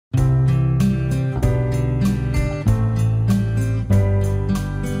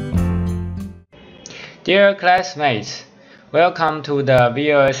Dear classmates, welcome to the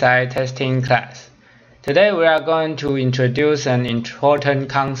VLSI testing class. Today we are going to introduce an important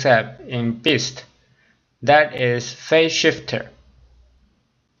concept in BIST, that is phase shifter.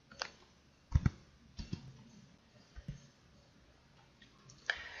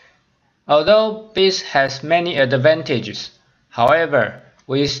 Although BIST has many advantages, however,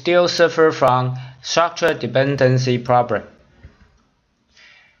 we still suffer from structure dependency problem.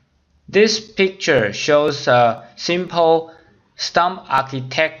 This picture shows a simple stump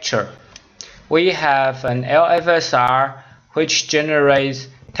architecture. We have an LFSR which generates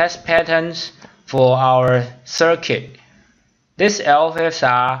test patterns for our circuit. This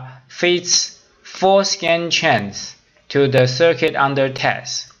LFSR feeds 4 scan chains to the circuit under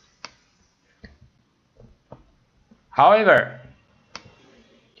test. However,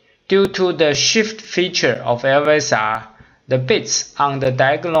 due to the shift feature of LFSR, the bits on the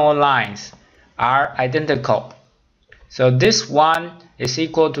diagonal lines are identical. So this one is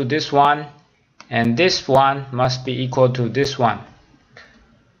equal to this one, and this one must be equal to this one.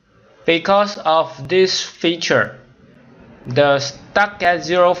 Because of this feature, the stuck at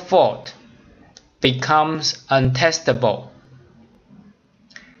zero fault becomes untestable.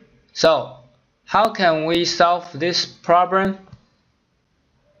 So, how can we solve this problem?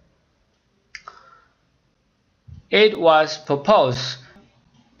 It was proposed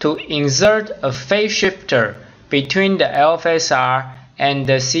to insert a phase shifter between the LFSR and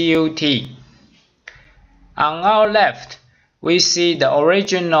the CUT. On our left, we see the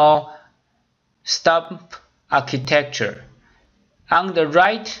original stump architecture. On the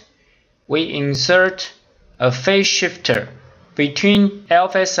right, we insert a phase shifter between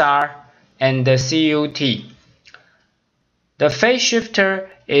LFSR and the CUT. The phase shifter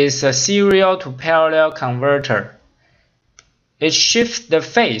is a serial to parallel converter. It shifts the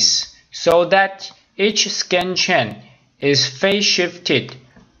phase so that each scan chain is phase shifted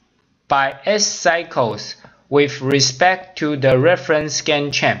by S cycles with respect to the reference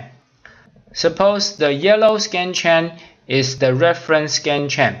scan chain. Suppose the yellow scan chain is the reference scan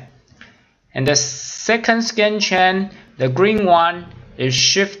chain, and the second scan chain, the green one, is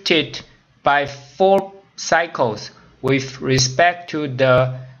shifted by 4 cycles with respect to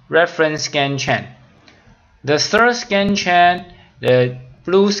the reference scan chain. The third scan chain, the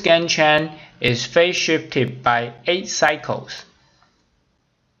blue scan chain, is phase shifted by 8 cycles.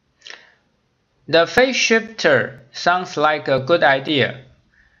 The phase shifter sounds like a good idea.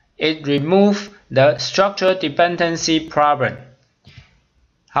 It removes the structural dependency problem.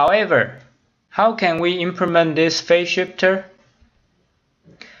 However, how can we implement this phase shifter?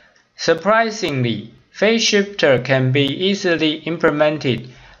 Surprisingly, phase shifter can be easily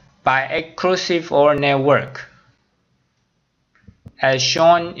implemented by exclusive OR network, as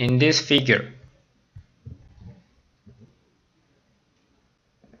shown in this figure.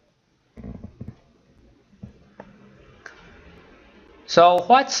 So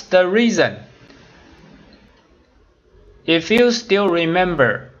what's the reason? If you still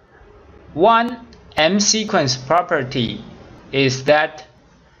remember, one M-sequence property is that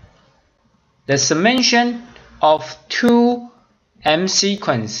the summation of 2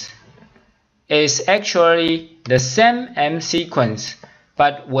 M-sequence is actually the same M-sequence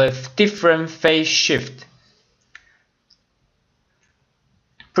but with different phase shift.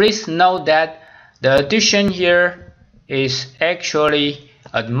 Please note that the addition here is actually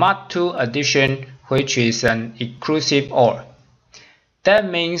a mod 2 addition, which is an exclusive OR. That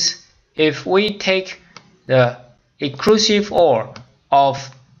means if we take the exclusive OR of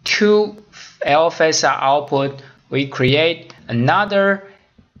 2 LFSR output, we create another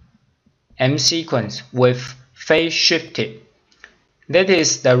M-sequence with phase shifted. That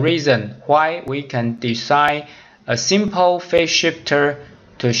is the reason why we can design a simple phase shifter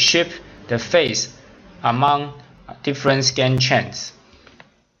to shift the phase among different scan chains.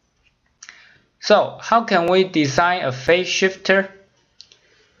 So, how can we design a phase shifter?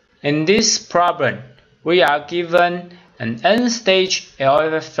 In this problem, we are given an n-stage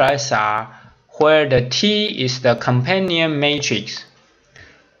LFSR where the T is the companion matrix.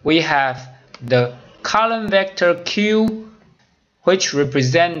 We have the column vector Q, which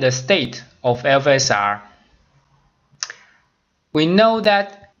represents the state of LFSR. We know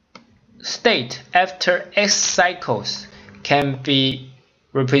that state after X cycles can be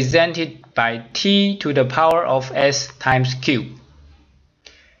represented by T to the power of S times Q.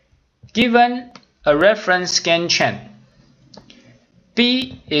 Given a reference scan chain,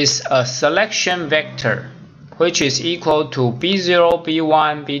 B is a selection vector which is equal to B0,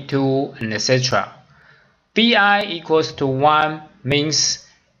 B1, B2, and etc. Bi equals to 1 means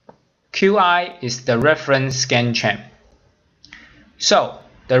Qi is the reference scan chain. So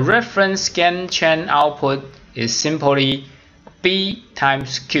the reference scan chain output is simply B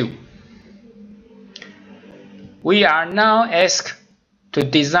times Q. We are now asked to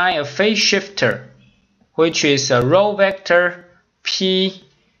design a phase shifter, which is a row vector P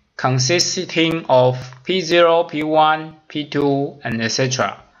consisting of P0, P1, P2, and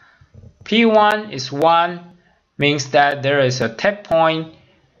etc. P1 is 1, means that there is a tap point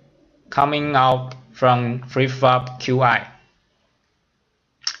coming out from flip-flop Qi.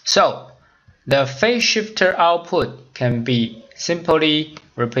 So the phase shifter output can be simply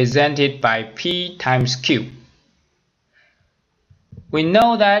represented by P times Q. We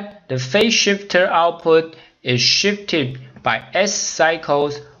know that the phase shifter output is shifted by S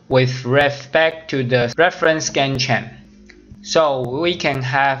cycles with respect to the reference scan chain. So we can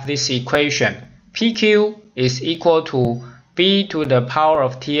have this equation: PQ is equal to B to the power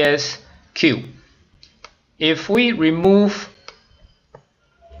of TS Q. If we remove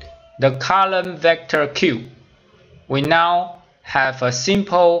the column vector Q, we now have a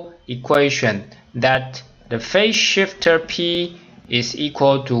simple equation that the phase shifter P is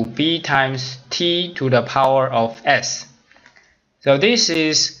equal to B times T to the power of S. So this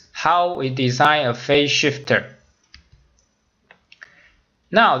is how we design a phase shifter.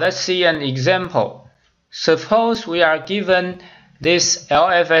 Now let's see an example. Suppose we are given this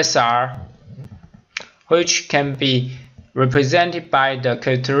LFSR, which can be represented by the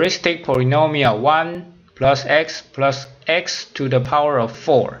characteristic polynomial 1 plus x to the power of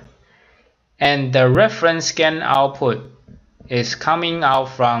 4. And the reference scan output is coming out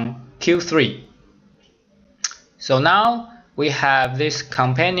from Q3. So now we have this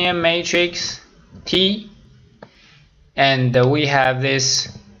companion matrix T, and we have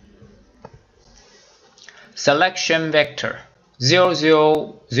this selection vector 0,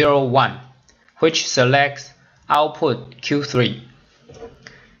 0, 0, 1, which selects output Q3.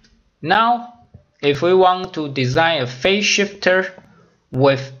 Now, if we want to design a phase shifter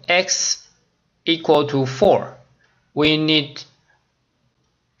with x equal to 4, we need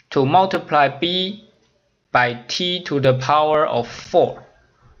to multiply B by T to the power of 4,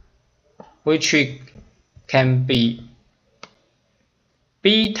 which can be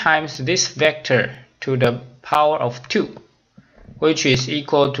B times this vector to the power of 2, which is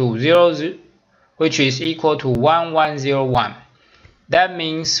equal to 1101. That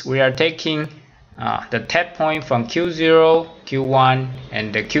means we are taking the tap point from Q0, Q1,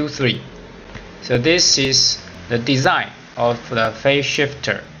 and the Q3. So this is the design of the phase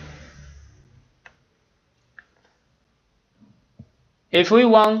shifter. If we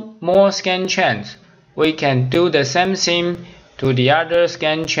want more scan chains, we can do the same thing to the other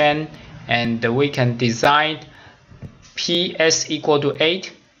scan chain, and we can design PS equal to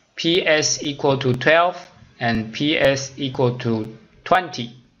 8, PS equal to 12, and PS equal to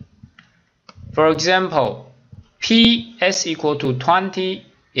 20. For example, PS equal to 20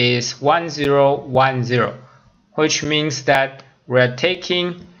 is 1010, which means that we're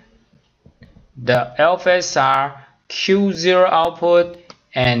taking the LFSR Q0 output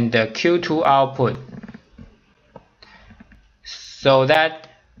and the Q2 output, so that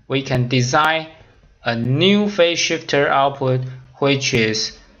we can design a new phase shifter output, which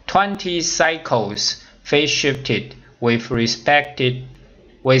is 20 cycles phase shifted with respect to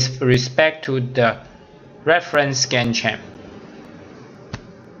the reference scan chain.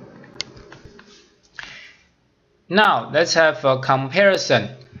 Now let's have a comparison.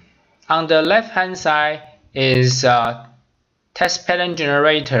 On the left hand side is a test pattern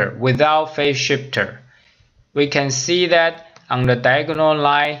generator without phase shifter. We can see that on the diagonal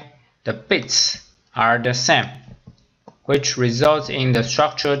line the bits are the same, which results in the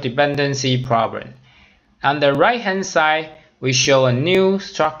structural dependency problem. On the right hand side, we show a new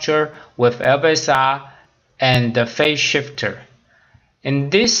structure with LFSR and the phase shifter. In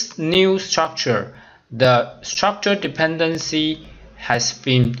this new structure, the structural dependency has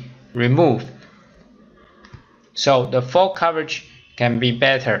been removed, so the fault coverage can be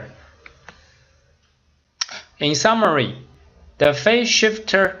better. In summary, the phase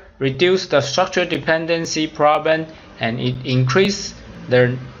shifter reduced the structural dependency problem and it increased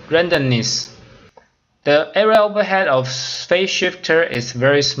the randomness. The area overhead of phase shifter is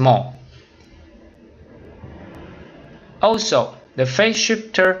very small. Also, the phase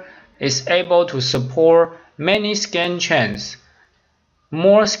shifter is able to support many scan chains,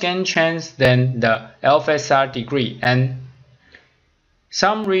 more scan chains than the LFSR degree, and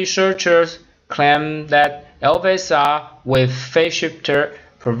some researchers claim that LFSR with phase shifter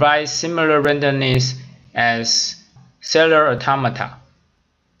provides similar randomness as cellular automata.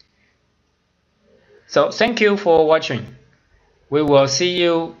 So thank you for watching. We will see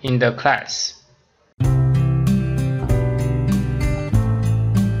you in the class.